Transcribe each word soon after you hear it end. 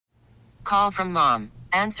call from mom.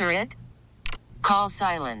 Answer it. Call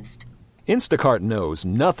silenced. Instacart knows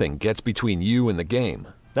nothing gets between you and the game.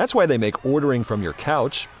 That's why they make ordering from your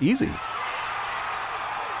couch easy.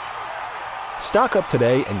 Stock up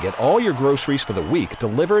today and get all your groceries for the week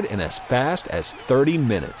delivered in as fast as 30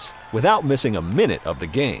 minutes without missing a minute of the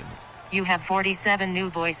game. You have 47 new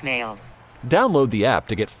voicemails. Download the app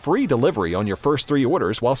to get free delivery on your first 3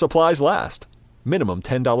 orders while supplies last. Minimum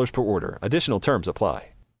 $10 per order. Additional terms apply.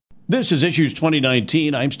 This is Issues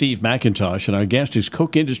 2019. I'm Steve McIntosh, and our guest is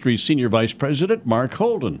Koch Industries Senior Vice President Mark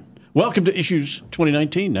Holden. Welcome to Issues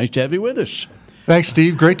 2019. Nice to have you with us. Thanks,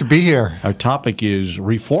 Steve. Great to be here. Our topic is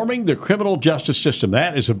reforming the criminal justice system.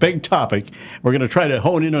 That is a big topic. We're going to try to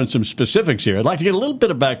hone in on some specifics here. I'd like to get a little bit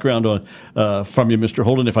of background on from you, Mr.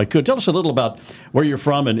 Holden, if I could. Tell us a little about where you're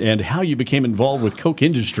from and how you became involved with Koch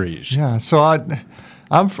Industries. Yeah, so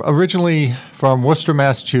I'm originally from Worcester,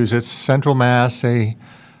 Massachusetts, Central Mass, a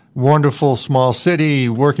wonderful small city,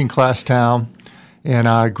 working class town. And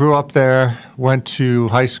I grew up there, went to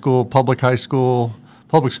high school, public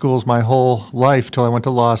schools my whole life till I went to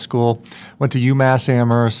law school, went to UMass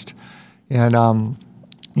Amherst. And,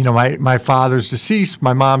 my father's deceased.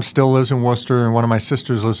 My mom still lives in Worcester, and one of my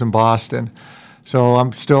sisters lives in Boston. So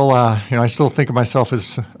I'm still, I still think of myself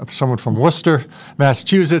as someone from Worcester,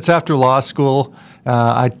 Massachusetts. After law school,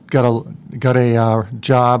 I got a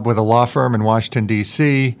job with a law firm in Washington,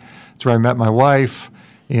 D.C. That's where I met my wife.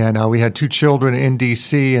 And we had 2 children in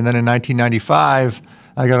D.C. And then in 1995,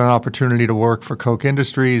 I got an opportunity to work for Koch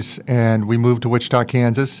Industries, and we moved to Wichita,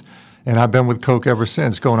 Kansas. And I've been with Koch ever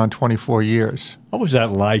since, going on 24 years. What was that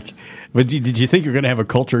like? Did you think you were going to have a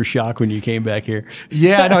culture shock when you came back here?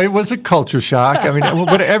 Yeah, no, it was a culture shock. I mean,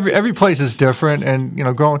 but every place is different, and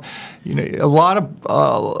a lot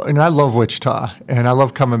of. And I love Wichita, and I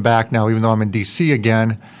love coming back now, even though I'm in D.C.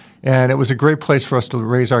 again. And it was a great place for us to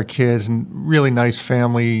raise our kids, and really nice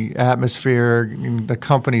family atmosphere. The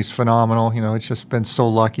company's phenomenal. It's just been so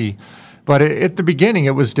lucky. But at the beginning,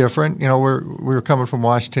 it was different. We were coming from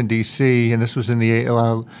Washington, D.C., and this was in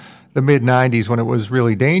the mid-'90s when it was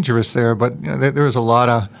really dangerous there. But there was a lot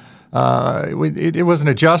of it was an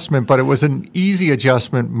adjustment, but it was an easy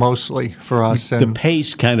adjustment mostly for us. The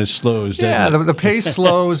pace kind of slows down. Yeah, the pace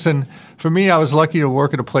slows. And for me, I was lucky to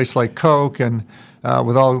work at a place like Koch and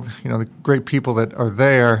with all the great people that are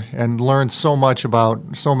there, and learn so much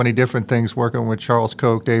about so many different things working with Charles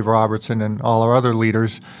Koch, Dave Robertson, and all our other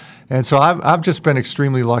leaders. And so I've just been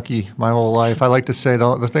extremely lucky my whole life. I like to say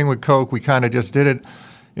the thing with Koch, we kind of just did it,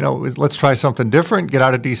 let's try something different, get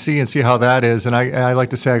out of D.C. and see how that is. And I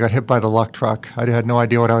like to say I got hit by the luck truck. I had no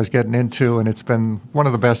idea what I was getting into, and it's been one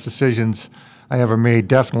of the best decisions I ever made,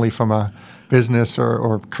 definitely from a business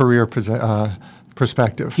or career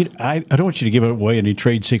perspective. I don't want you to give away any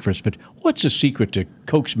trade secrets, but what's the secret to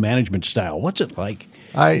Koch's management style? What's it like?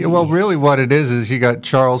 Really what it is you got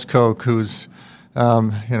Charles Koch, who's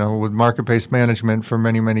with market-based management for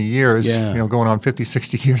many, many years, going on 50,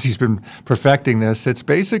 60 years, he's been perfecting this. It's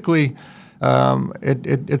basically,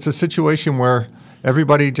 it's a situation where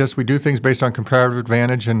everybody we do things based on comparative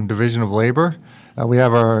advantage and division of labor. We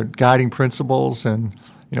have our guiding principles, and,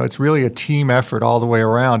 it's really a team effort all the way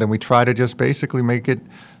around, and we try to just basically make it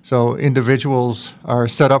so individuals are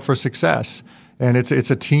set up for success. And it's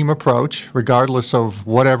a team approach, regardless of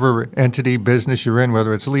whatever entity, business you're in,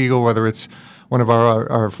 whether it's legal, whether it's one of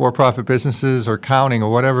our for-profit businesses or accounting or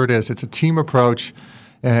whatever it is. It's a team approach,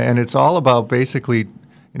 and it's all about basically,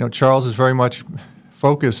 Charles is very much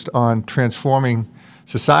focused on transforming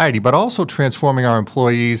society, but also transforming our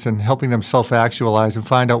employees and helping them self-actualize and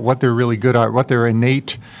find out what they're really good at, what their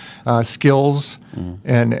innate skills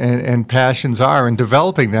and passions are, and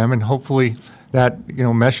developing them, and hopefully that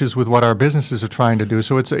meshes with what our businesses are trying to do.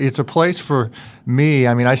 So it's a place for me.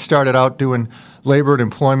 I mean, I started out doing labor and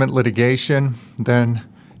employment litigation. Then,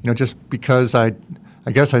 just because I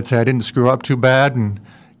guess I'd say I didn't screw up too bad and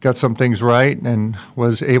got some things right and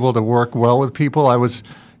was able to work well with people. I was,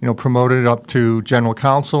 promoted up to general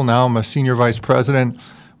counsel. Now I'm a senior vice president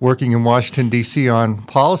working in Washington, D.C. on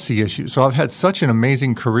policy issues. So I've had such an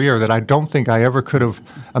amazing career that I don't think I ever could have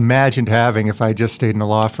imagined having if I just stayed in a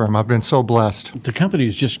law firm. I've been so blessed. The company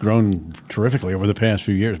has just grown terrifically over the past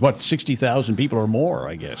few years. 60,000 people or more,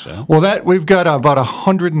 I guess, huh? Well, we've got about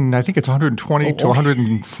 120 to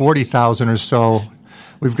 140,000 or so.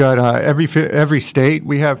 We've got every state.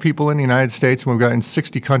 We have people in the United States, and we've got in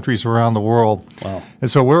 60 countries around the world. Wow.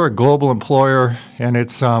 And so we're a global employer, and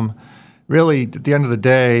it's really, at the end of the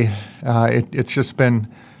day, it's just been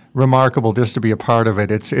remarkable just to be a part of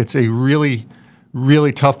it. It's a really,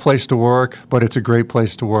 really tough place to work, but it's a great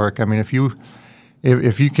place to work. I mean, if you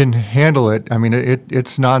if you can handle it, I mean,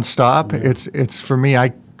 it's nonstop. Yeah. It's for me,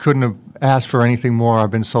 I couldn't have asked for anything more.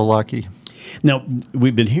 I've been so lucky. Now,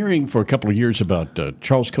 we've been hearing for a couple of years about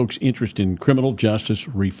Charles Koch's interest in criminal justice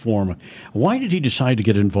reform. Why did he decide to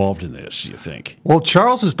get involved in this, you think? Well,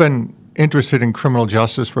 Charles has been interested in criminal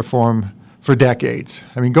justice reform for decades.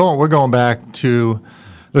 I mean, we're going back to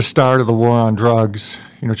the start of the war on drugs.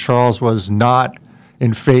 You know, Charles was not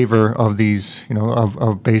in favor of these,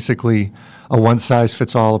 of basically a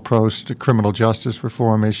one-size-fits-all approach to criminal justice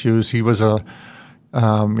reform issues. He was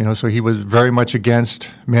so he was very much against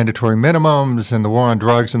mandatory minimums and the war on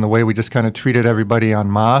drugs and the way we just kind of treated everybody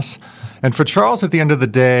en masse. And for Charles, at the end of the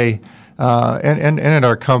day, and at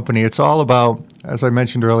our company, it's all about, as I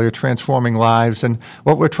mentioned earlier, transforming lives. And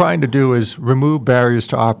what we're trying to do is remove barriers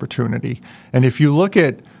to opportunity. And if you look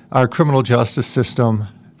at our criminal justice system,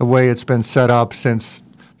 the way it's been set up since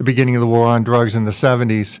the beginning of the war on drugs in the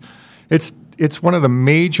 70s, it's one of the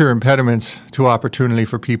major impediments to opportunity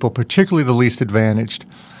for people, particularly the least advantaged.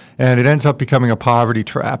 And it ends up becoming a poverty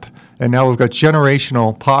trap. And now we've got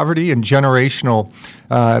generational poverty and generational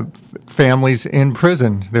families in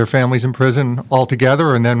prison. There are families in prison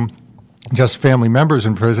altogether, and then just family members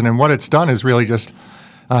in prison. And what it's done is really just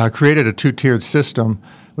created a two-tiered system.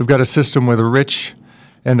 We've got a system where the rich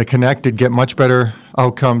and the connected get much better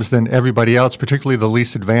outcomes than everybody else, particularly the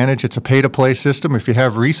least advantaged. It's a pay-to-play system. If you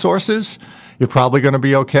have resources, you're probably going to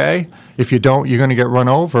be okay. If you don't, you're going to get run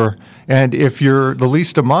over. And if you're the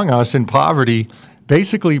least among us in poverty,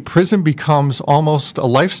 basically prison becomes almost a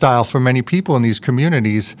lifestyle for many people in these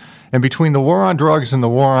communities. And between the war on drugs and the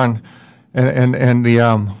war on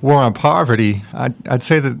war on poverty, I'd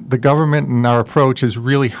say that the government and our approach has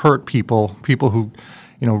really hurt people who,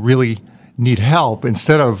 really need help,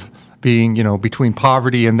 instead of being, between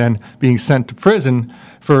poverty and then being sent to prison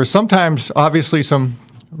for sometimes, obviously, some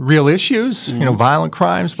real issues, violent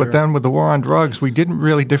crimes. Sure. But then with the war on drugs, we didn't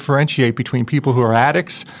really differentiate between people who are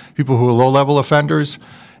addicts, people who are low-level offenders,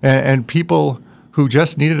 and people who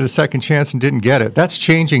just needed a second chance and didn't get it. That's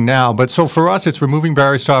changing now. But so for us, it's removing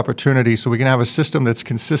barriers to opportunity so we can have a system that's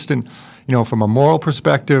consistent, from a moral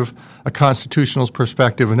perspective, a constitutional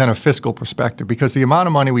perspective, and then a fiscal perspective. Because the amount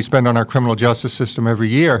of money we spend on our criminal justice system every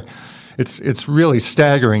year, it's really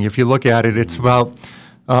staggering. If you look at it, it's about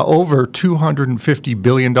over $250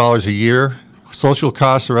 billion a year. Social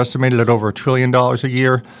costs are estimated at over $1 trillion a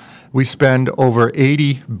year. We spend over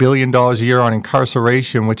 $80 billion a year on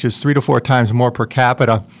incarceration, which is 3 to 4 times more per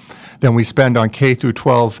capita than we spend on K through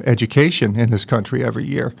 12 education in this country every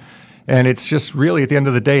year. And it's just really, at the end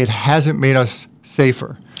of the day, it hasn't made us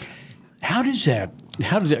safer.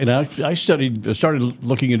 And I started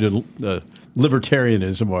looking into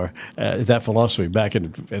libertarianism or that philosophy back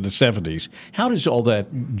in the 70s. How does all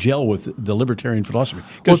that gel with the libertarian philosophy?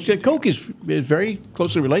 Because Koch is very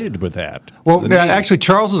closely related with that. Well, actually,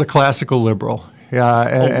 Charles is a classical liberal.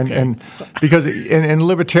 And because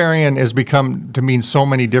libertarian has become to mean so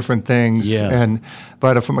many different things. Yeah.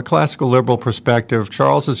 But from a classical liberal perspective,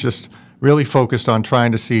 Charles is just really focused on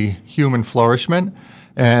trying to see human flourishment.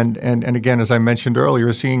 And again, as I mentioned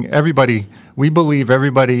earlier, seeing everybody, we believe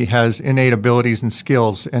everybody has innate abilities and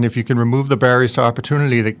skills. And if you can remove the barriers to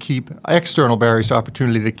opportunity external barriers to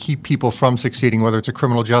opportunity that keep people from succeeding, whether it's a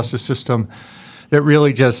criminal justice system that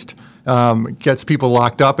really just gets people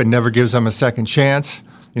locked up and never gives them a second chance.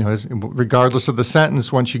 Regardless of the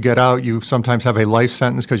sentence, once you get out, you sometimes have a life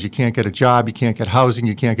sentence because you can't get a job, you can't get housing,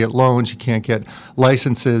 you can't get loans, you can't get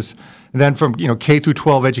licenses. And then from K through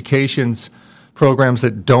 12 educations, programs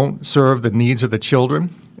that don't serve the needs of the children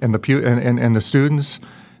and the students,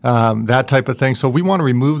 that type of thing. So we want to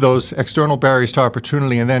remove those external barriers to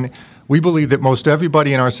opportunity, and then we believe that most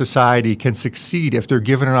everybody in our society can succeed if they're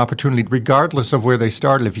given an opportunity, regardless of where they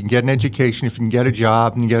started. If you can get an education, if you can get a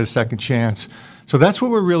job, and you get a second chance. So that's what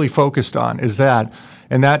we're really focused on, is that.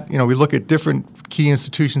 And that, we look at different key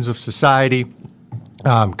institutions of society,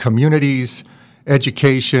 communities,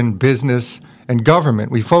 education, business, and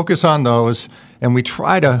government. We focus on those, and we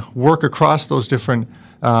try to work across those different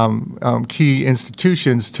key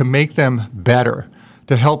institutions to make them better,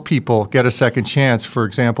 to help people get a second chance, for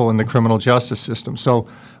example, in the criminal justice system. So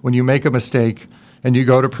when you make a mistake and you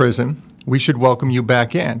go to prison, we should welcome you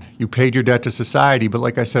back in. You paid your debt to society, but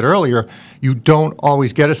like I said earlier, you don't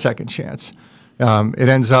always get a second chance. It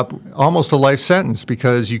ends up almost a life sentence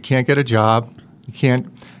because you can't get a job, you can't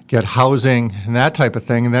get housing and that type of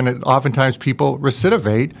thing, and then oftentimes people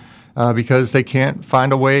recidivate because they can't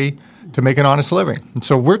find a way to make an honest living. And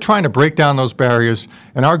so we're trying to break down those barriers,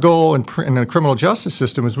 and our goal in the criminal justice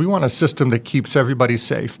system is we want a system that keeps everybody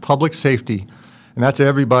safe, public safety, and that's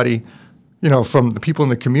everybody, from the people in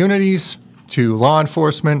the communities to law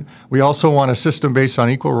enforcement. We also want a system based on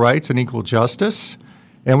equal rights and equal justice.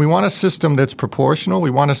 And we want a system that's proportional. We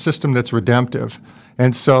want a system that's redemptive.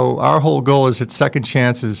 And so our whole goal is that second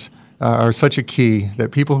chances are such a key,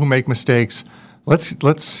 that people who make mistakes, let's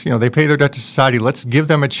they pay their debt to society. Let's give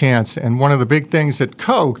them a chance. And one of the big things at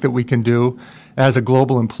Koch that we can do as a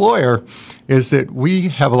global employer is that we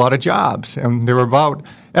have a lot of jobs. And there are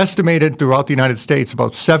estimated throughout the United States,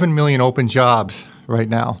 about 7 million open jobs right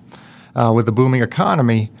now. With the booming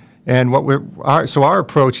economy, and our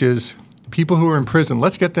approach is people who are in prison.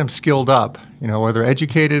 Let's get them skilled up, whether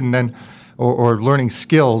educated and then or learning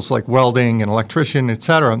skills like welding and electrician, et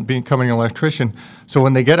cetera, becoming an electrician. So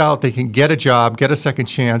when they get out, they can get a job, get a second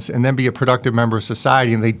chance, and then be a productive member of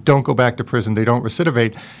society. And they don't go back to prison. They don't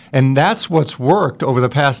recidivate. And that's what's worked over the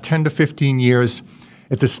past 10 to 15 years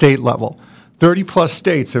at the state level. 30 plus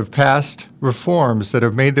states have passed reforms that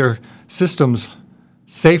have made their systems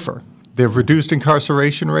safer. They've reduced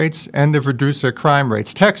incarceration rates, and they've reduced their crime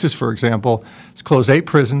rates. Texas, for example, has closed 8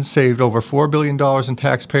 prisons, saved over $4 billion in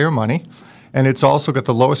taxpayer money, and it's also got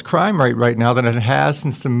the lowest crime rate right now than it has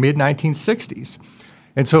since the mid-1960s.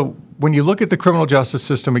 And so when you look at the criminal justice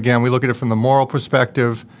system, again, we look at it from the moral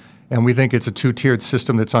perspective, and we think it's a two-tiered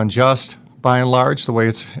system that's unjust, by and large, the way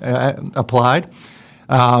it's applied.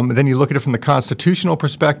 Then you look at it from the constitutional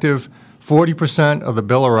perspective. 40% of the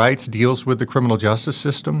Bill of Rights deals with the criminal justice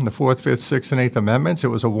system, the 4th, 5th, 6th, and 8th Amendments. It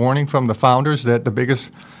was a warning from the founders that the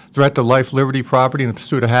biggest threat to life, liberty, property, and the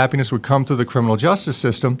pursuit of happiness would come through the criminal justice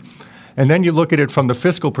system. And then you look at it from the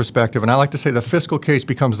fiscal perspective, and I like to say the fiscal case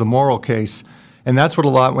becomes the moral case. And that's what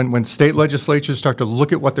when state legislatures start to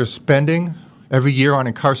look at what they're spending every year on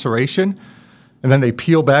incarceration, and then they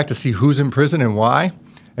peel back to see who's in prison and why,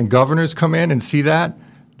 and governors come in and see that,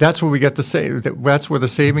 that's where we get that's where the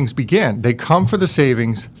savings begin. They come for the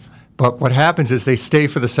savings, but what happens is they stay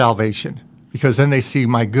for the salvation, because then they see,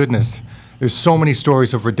 my goodness, there's so many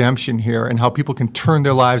stories of redemption here and how people can turn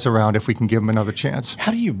their lives around if we can give them another chance.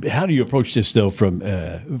 How do you approach this though from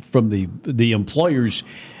the employer's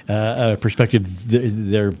perspective?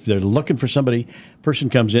 They're looking for somebody. Person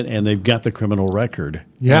comes in and they've got the criminal record.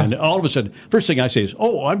 Yeah. And all of a sudden, first thing I say is,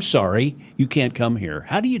 "Oh, I'm sorry, you can't come here."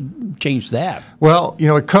 How do you change that? Well,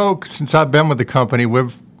 at Koch, since I've been with the company,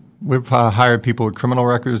 we've hired people with criminal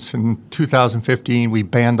records. In 2015, we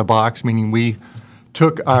banned the box, meaning we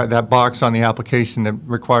took that box on the application that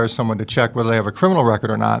requires someone to check whether they have a criminal record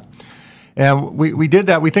or not. And we did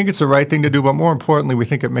that. We think it's the right thing to do, but more importantly, we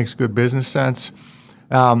think it makes good business sense.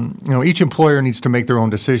 Each employer needs to make their own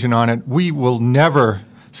decision on it. We will never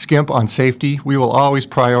skimp on safety. We will always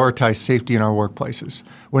prioritize safety in our workplaces.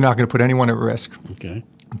 We're not going to put anyone at risk. Okay.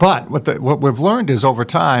 But what we've learned is over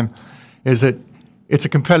time is that it's a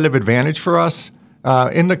competitive advantage for us.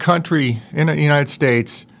 In the country, in the United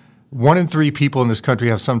States, 1 in 3 people in this country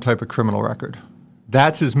have some type of criminal record.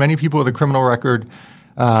 That's as many people with a criminal record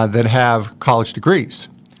that have college degrees.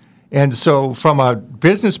 And so from a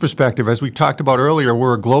business perspective, as we talked about earlier,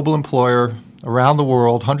 we're a global employer around the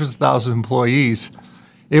world, hundreds of thousands of employees.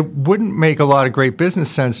 It wouldn't make a lot of great business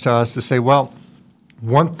sense to us to say, well,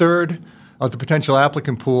 1/3 of the potential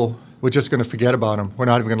applicant pool, we're just going to forget about them. We're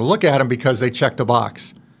not even going to look at them because they checked a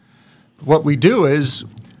box. What we do is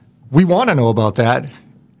we want to know about that,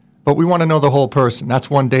 but we want to know the whole person. That's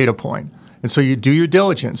one data point. And so you do your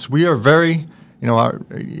diligence. We are very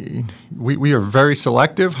we are very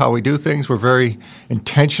selective how we do things. We're very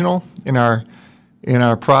intentional in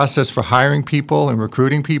our process for hiring people and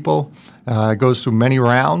recruiting people. It goes through many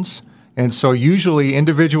rounds. And so usually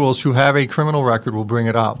individuals who have a criminal record will bring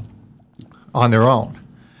it up on their own.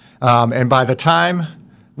 And by the time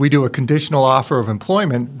we do a conditional offer of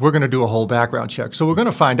employment, we're going to do a whole background check. So we're going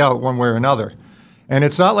to find out one way or another. And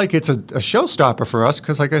it's not like it's a showstopper for us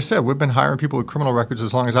because, like I said, we've been hiring people with criminal records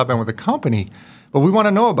as long as I've been with the company. But we want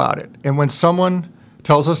to know about it. And when someone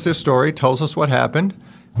tells us their story, tells us what happened,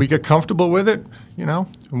 we get comfortable with it,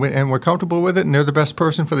 and we're comfortable with it, and they're the best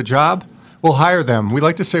person for the job, we'll hire them. We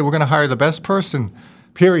like to say we're going to hire the best person,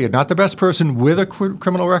 period, not the best person with a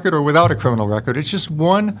criminal record or without a criminal record. It's just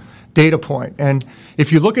one data point. And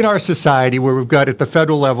if you look at our society where we've got at the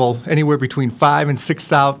federal level anywhere between 5,000 and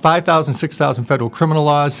 6,000 federal criminal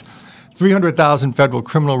laws, 300,000 federal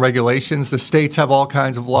criminal regulations, the states have all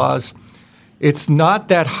kinds of laws. It's not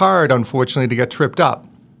that hard, unfortunately, to get tripped up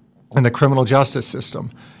in the criminal justice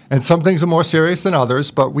system. And some things are more serious than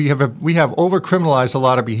others, but we have over-criminalized a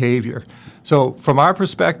lot of behavior. So from our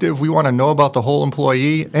perspective, we want to know about the whole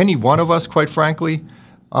employee, any one of us, quite frankly.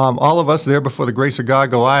 All of us there before the grace of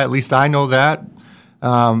God go, at least I know that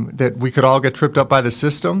we could all get tripped up by the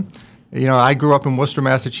system. I grew up in Worcester,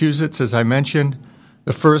 Massachusetts, as I mentioned.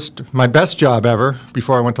 my best job ever,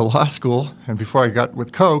 before I went to law school and before I got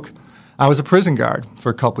with Koch, I was a prison guard for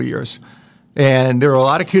a couple of years. And there were a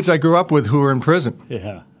lot of kids I grew up with who were in prison.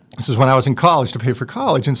 Yeah. This was when I was in college to pay for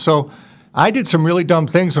college. And so I did some really dumb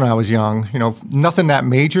things when I was young, nothing that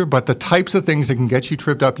major, but the types of things that can get you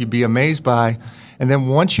tripped up, you'd be amazed by. And then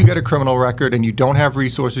once you get a criminal record and you don't have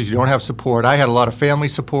resources, you don't have support. I had a lot of family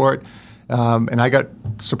support, and I got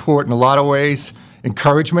support in a lot of ways,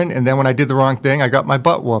 encouragement. And then when I did the wrong thing, I got my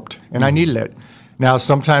butt whooped, and I needed it. Now,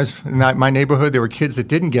 sometimes in my neighborhood, there were kids that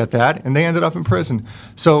didn't get that, and they ended up in prison.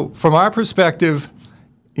 So from our perspective,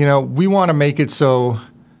 we want to make it so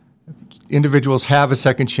individuals have a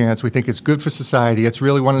second chance. We think it's good for society. It's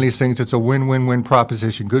really one of these things, it's a win-win-win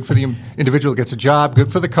proposition. Good for the individual, gets a job,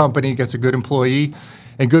 good for the company, gets a good employee,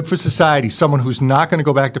 and good for society, someone who's not going to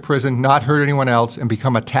go back to prison, not hurt anyone else, and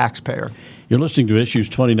become a taxpayer. You're listening to Issues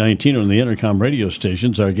 2019 on the Intercom radio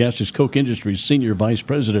stations. Our guest is Koch Industries Senior Vice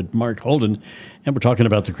President Mark Holden, and we're talking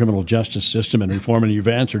about the criminal justice system and reform, and you've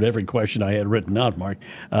answered every question I had written out, Mark.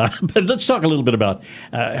 But let's talk a little bit about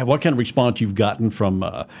what kind of response you've gotten from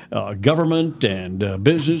government and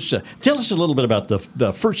business. Tell us a little bit about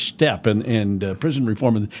the first step in prison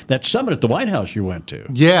reform and that summit at the White House you went to.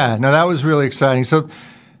 Yeah, no, that was really exciting. So,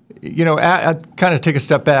 I kind of take a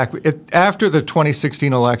step back. After the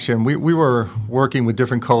 2016 election, we were working with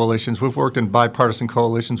different coalitions. We've worked in bipartisan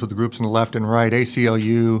coalitions with the groups on the left and right,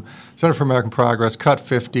 ACLU, Center for American Progress, Cut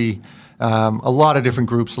 50, a lot of different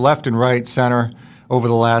groups, left and right, center, over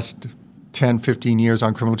the last 10, 15 years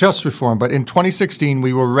on criminal justice reform. But in 2016,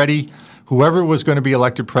 we were ready. Whoever was going to be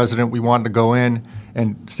elected president, we wanted to go in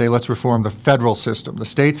and say, let's reform the federal system. The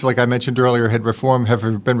states, like I mentioned earlier, have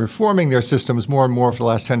been reforming their systems more and more for the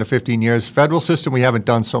last 10 to 15 years. Federal system, we haven't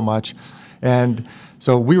done so much. And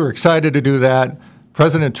so we were excited to do that.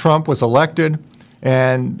 President Trump was elected,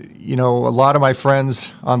 and, a lot of my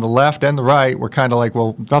friends on the left and the right were kind of like,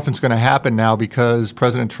 well, nothing's going to happen now because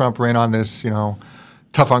President Trump ran on this,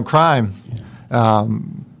 tough on crime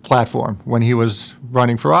platform when he was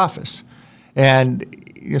running for office. And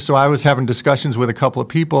so I was having discussions with a couple of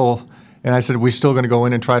people, and I said, we're still going to go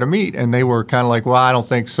in and try to meet. And they were kind of like, well, I don't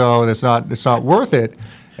think so. It's not worth it.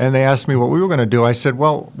 And they asked me what we were going to do. I said,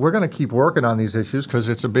 well, we're going to keep working on these issues because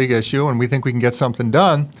it's a big issue, and we think we can get something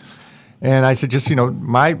done. And I said, just,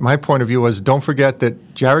 my point of view was, don't forget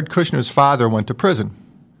that Jared Kushner's father went to prison.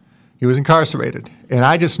 He was incarcerated. And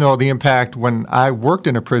I just know the impact when I worked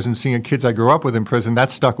in a prison, seeing kids I grew up with in prison, that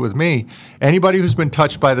stuck with me. Anybody who's been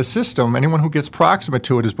touched by the system, anyone who gets proximate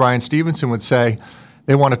to it, as Brian Stevenson would say,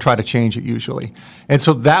 they want to try to change it usually. And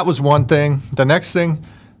so that was one thing. The next thing,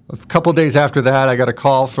 a couple of days after that, I got a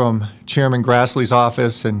call from Chairman Grassley's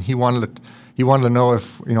office, and he wanted to know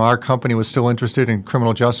if our company was still interested in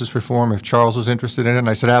criminal justice reform, if Charles was interested in it. And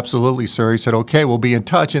I said, absolutely, sir. He said, okay, we'll be in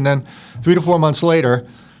touch. And then 3 to 4 months later,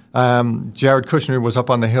 Jared Kushner was up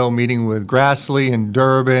on the Hill meeting with Grassley and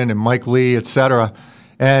Durbin and Mike Lee, et cetera.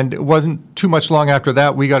 And it wasn't too much long after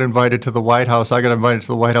that, we got invited to the White House. I got invited to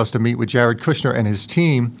the White House to meet with Jared Kushner and his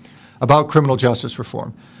team about criminal justice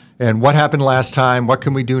reform. And what happened last time, what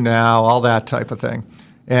can we do now, all that type of thing.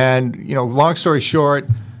 And, long story short,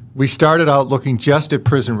 we started out looking just at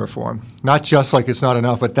prison reform, not just like it's not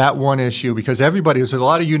enough, but that one issue, because there's a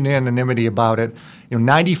lot of unanimity about it.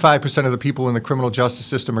 95% of the people in the criminal justice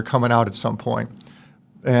system are coming out at some point,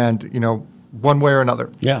 and, one way or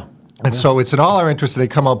another. Yeah. And so it's in all our interest that they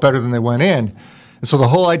come out better than they went in. And so the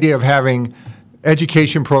whole idea of having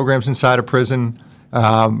education programs inside of prison,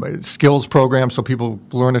 skills programs so people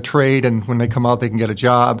learn a trade, and when they come out they can get a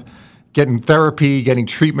job, getting therapy, getting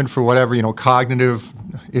treatment for whatever, cognitive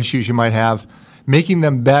issues you might have, making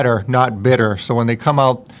them better, not bitter. So when they come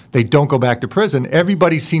out, they don't go back to prison.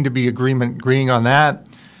 Everybody seemed to be agreeing on that.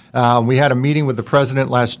 We had a meeting with the president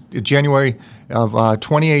last January of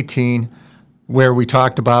 2018 where we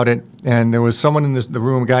talked about it, and there was someone in the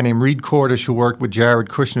room, a guy named Reed Cordish, who worked with Jared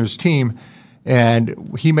Kushner's team,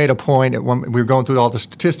 and he made a point, we were going through all the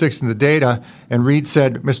statistics and the data, and Reed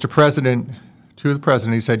said, Mr. President, to the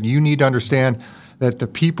president, he said, you need to understand that the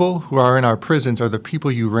people who are in our prisons are the people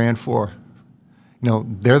you ran for.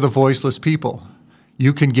 They're the voiceless people.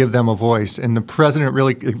 You can give them a voice. And the president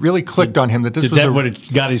really clicked on him that this was what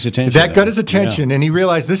it got his attention. That got his attention, and he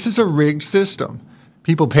realized this is a rigged system.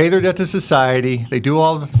 People pay their debt to society, they do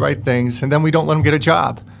all the right things, and then we don't let them get a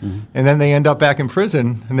job. Mm-hmm. And then they end up back in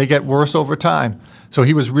prison, and they get worse over time. So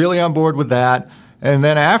he was really on board with that. And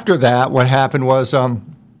then after that, what happened was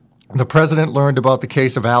the president learned about the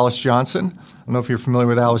case of Alice Johnson. I don't know if you're familiar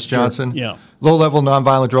with Alice Johnson. Sure. Yeah. Low-level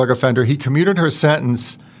nonviolent drug offender. He commuted her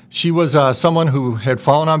sentence. She was someone who had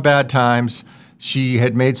fallen on bad times. She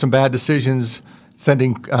had made some bad decisions.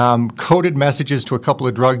 sending coded messages to a couple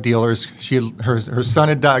of drug dealers. Her son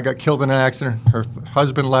had died, got killed in an accident. Her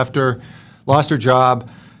husband left her, lost her job.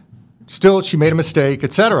 Still, she made a mistake,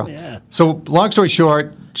 etc. Yeah. So, long story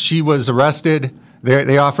short, she was arrested.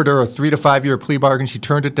 They offered her a 3 to 5 year plea bargain. She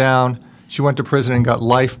turned it down. She went to prison and got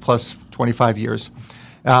life plus 25 years.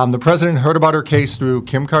 The president heard about her case through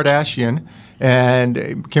Kim Kardashian,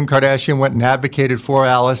 and Kim Kardashian went and advocated for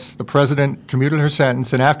Alice. The president commuted her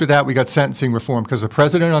sentence, and after that, we got sentencing reform because the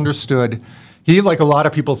president understood. He, like a lot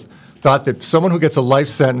of people, thought that someone who gets a life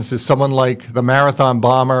sentence is someone like the marathon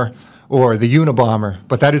bomber or the Unabomber,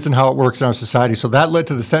 but that isn't how it works in our society. So that led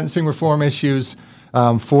to the sentencing reform issues,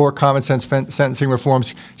 4 common sense sentencing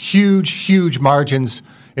reforms, huge margins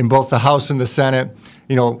in both the House and the Senate.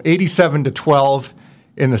 87-12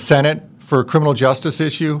 in the Senate for a criminal justice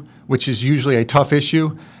issue, which is usually a tough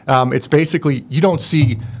issue. It's basically, you don't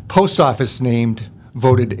see post office named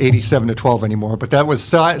voted 87-12 anymore, but that was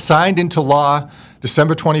signed into law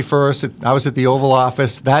December 21st. I was at the Oval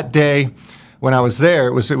Office that day. When I was there,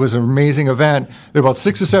 it was an amazing event. There were about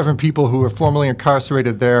 6 or 7 people who were formerly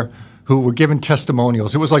incarcerated there who were given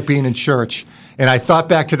testimonials. It was like being in church. And I thought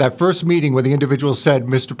back to that first meeting where the individual said,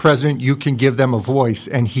 "Mr. President, you can give them a voice,"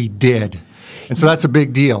 and he did. And so that's a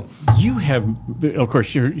big deal. You have, of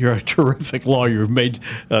course, you're a terrific lawyer. You've made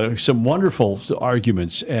some wonderful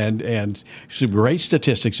arguments and some great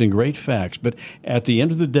statistics and great facts. But at the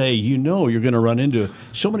end of the day, you're going to run into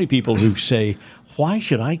so many people who say, why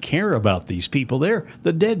should I care about these people? They're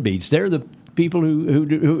the deadbeats. They're the people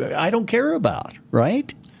who I don't care about,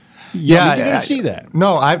 right? Yeah, you're going to see that.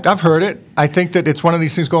 No, I've heard it. I think that it's one of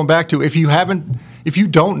these things going back to if you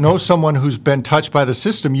don't know someone who's been touched by the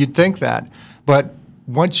system, you'd think that. But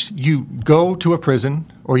once you go to a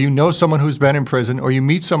prison or you know someone who's been in prison or you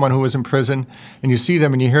meet someone who was in prison and you see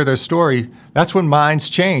them and you hear their story, that's when minds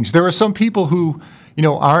change. There are some people who,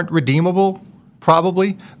 aren't redeemable,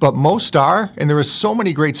 probably, but most are, and there are so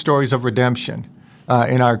many great stories of redemption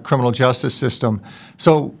in our criminal justice system.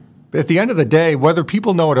 So at the end of the day, whether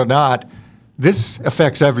people know it or not, this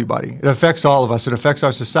affects everybody. It affects all of us. It affects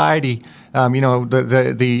our society.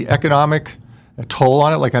 The economic toll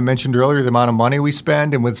on it, like I mentioned earlier, the amount of money we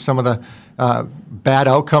spend, and with some of the bad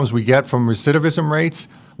outcomes we get from recidivism rates,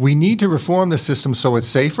 we need to reform the system so it's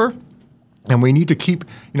safer. And we need to keep,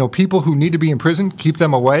 people who need to be in prison, keep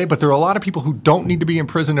them away. But there are a lot of people who don't need to be in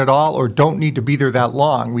prison at all or don't need to be there that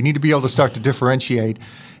long. We need to be able to start to differentiate.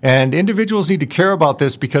 And individuals need to care about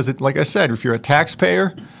this because, like I said, if you're a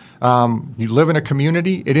taxpayer, you live in a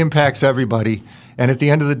community, it impacts everybody. And at the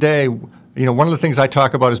end of the day, one of the things I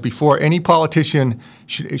talk about is before any politician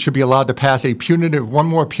should be allowed to pass one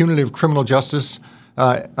more punitive criminal justice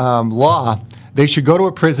law, they should go to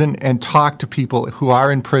a prison and talk to people who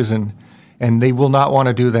are in prison. And they will not want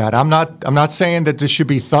to do that. I'm not saying that this should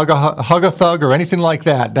be hug a thug or anything like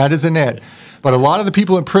that. That isn't it. But a lot of the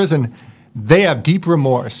people in prison, they have deep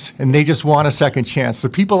remorse, and they just want a second chance. The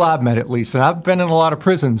people I've met, at least, and I've been in a lot of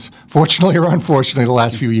prisons, fortunately or unfortunately, the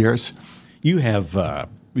last few years.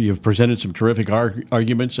 You've presented some terrific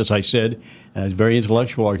arguments, as I said, very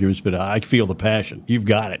intellectual arguments, but I feel the passion. You've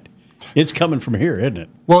got it. It's coming from here, isn't it?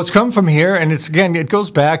 Well, it's come from here, and it goes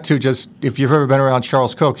back to just, if you've ever been around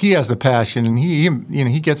Charles Koch, he has the passion, and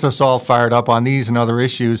he gets us all fired up on these and other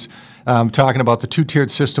issues, talking about the 2-tiered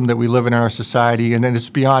system that we live in our society, and then it's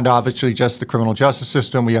beyond obviously just the criminal justice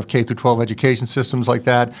system. We have K-12 education systems like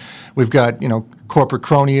that. We've got corporate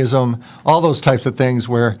cronyism, all those types of things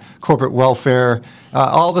where corporate welfare,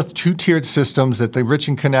 all the 2-tiered systems that the rich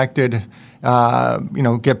and connected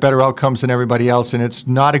get better outcomes than everybody else, and it's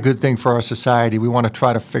not a good thing for our society. We want to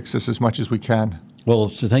try to fix this as much as we can. Well,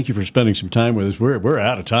 so thank you for spending some time with us. We're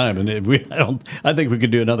out of time, and I think we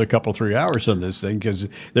could do another 3 hours on this thing because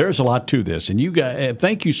there's a lot to this. And you guys,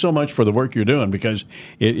 thank you so much for the work you're doing because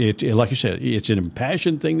it like you said, it's an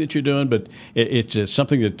impassioned thing that you're doing, but it's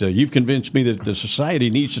something that you've convinced me that the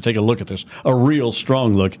society needs to take a look at this, a real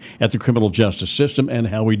strong look at the criminal justice system and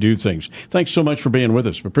how we do things. Thanks so much for being with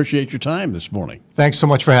us. We appreciate your time this morning. Thanks so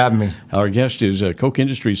much for having me. Our guest is Koch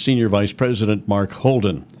Industries Senior Vice President Mark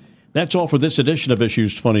Holden. That's all for this edition of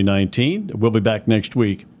Issues 2019. We'll be back next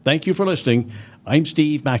week. Thank you for listening. I'm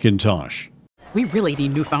Steve McIntosh. We really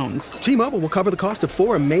need new phones. T-Mobile will cover the cost of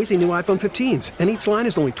 4 amazing new iPhone 15s, and each line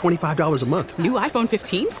is only $25 a month. New iPhone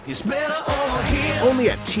 15s? It's better over here. Only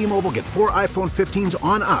at T-Mobile, get 4 iPhone 15s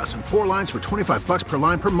on us and 4 lines for $25 per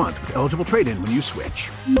line per month with eligible trade-in when you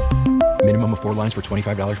switch. Minimum of 4 lines for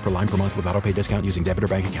 $25 per line per month with autopay discount using debit or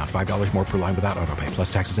bank account. $5 more per line without autopay,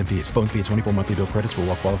 plus taxes and fees. Phone fee at 24 monthly bill credits for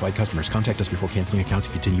well-qualified customers. Contact us before canceling account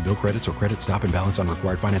to continue bill credits or credit stop and balance on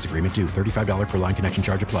required finance agreement due. $35 per line connection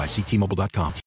charge applies. See T-Mobile.com.